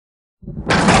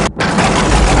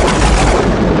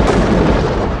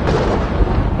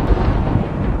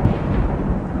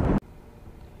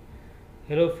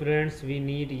friends, we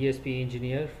need ESP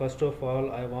engineer. First of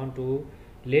all, I want to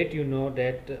let you know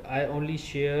that I only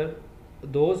share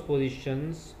those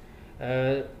positions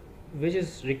uh, which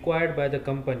is required by the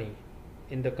company.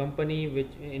 In the company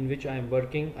in which I am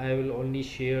working, I will only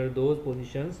share those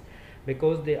positions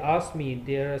because they ask me.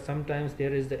 Sometimes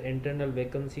there is the internal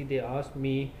vacancy. They ask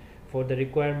me for the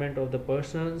requirement of the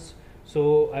persons,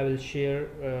 so I will share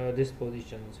these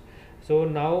positions. So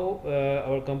now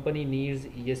our company needs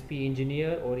ESP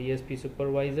engineer or ESP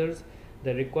supervisors.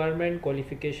 The requirement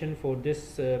qualification for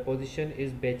this position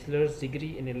is bachelor's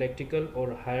degree in electrical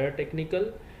or higher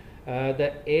technical.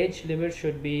 The age limit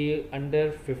should be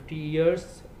under 50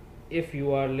 years. If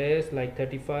you are less, like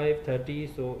 35 30,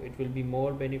 so it will be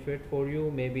more benefit for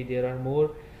you. Maybe there are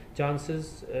more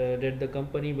chances that the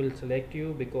company will select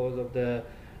you because of the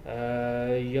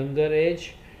younger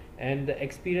age. And the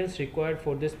experience required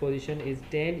for this position is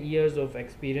 10 years of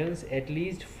experience, at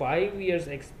least 5 years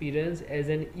experience as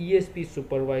an ESP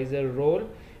supervisor role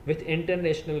with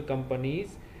international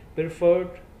companies,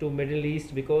 preferred to Middle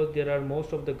East, because there are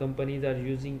most of the companies are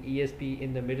using ESP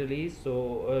in the Middle East.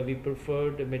 So we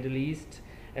prefer the Middle East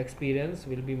experience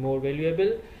will be more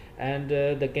valuable. And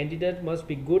the candidate must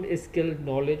be good skilled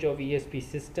knowledge of ESP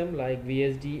system like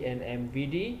VSD and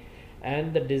MVD,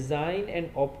 and the design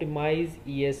and optimize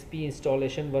ESP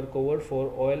installation workover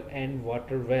for oil and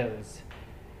water wells.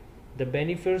 The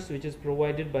benefits which is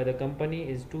provided by the company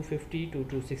is 250 to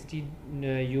 260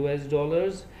 US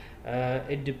dollars.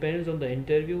 It depends on the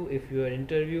interview. If your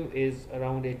interview is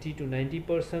around 80 to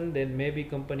 90%, then maybe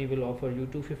company will offer you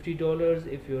 $250.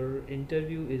 If your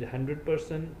interview is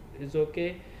 100%, is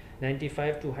okay,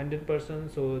 95 to 100%,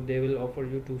 so they will offer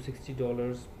you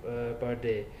 $260 per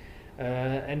day.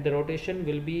 And the rotation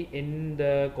will be in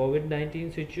the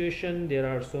COVID-19 situation. There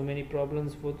are so many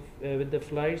problems with the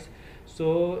flights.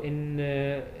 So in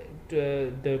the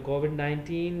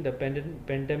COVID-19, the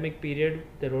pandemic period,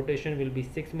 the rotation will be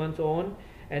 6 months on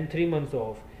and 3 months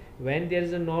off. When there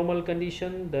is a normal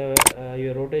condition,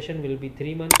 your rotation will be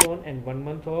 3 months on and 1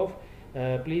 month off.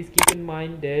 Please keep in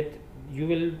mind that you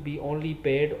will be only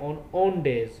paid on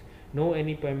days, no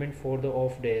any payment for the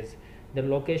off days. The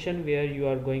location where you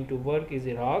are going to work is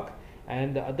Iraq,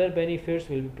 and the other benefits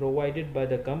will be provided by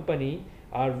the company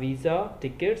are visa,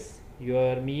 tickets,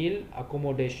 your meal,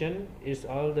 accommodation is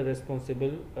all the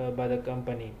responsible by the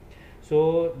company.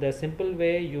 So the simple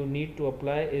way you need to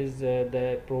apply is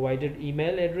the provided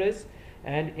email address,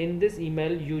 and in this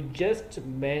email you just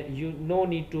you no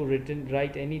need to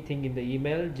write anything in the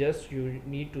email. Just you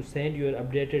need to send your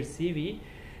updated CV.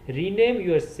 Rename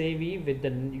your CV with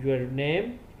your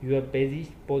name, your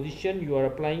position you are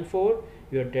applying for,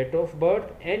 your date of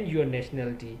birth, and your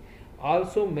nationality.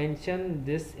 Also mention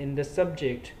this in the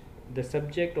subject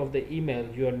of the email: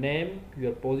 your name,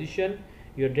 your position,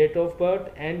 your date of birth,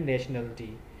 and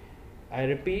nationality. I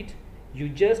repeat, you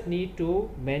just need to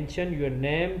mention your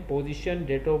name, position,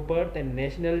 date of birth, and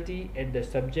nationality at the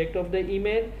subject of the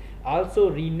email. Also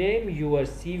rename your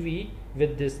CV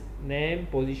with this name,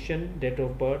 position, date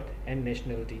of birth, and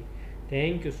nationality.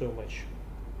 Thank you so much.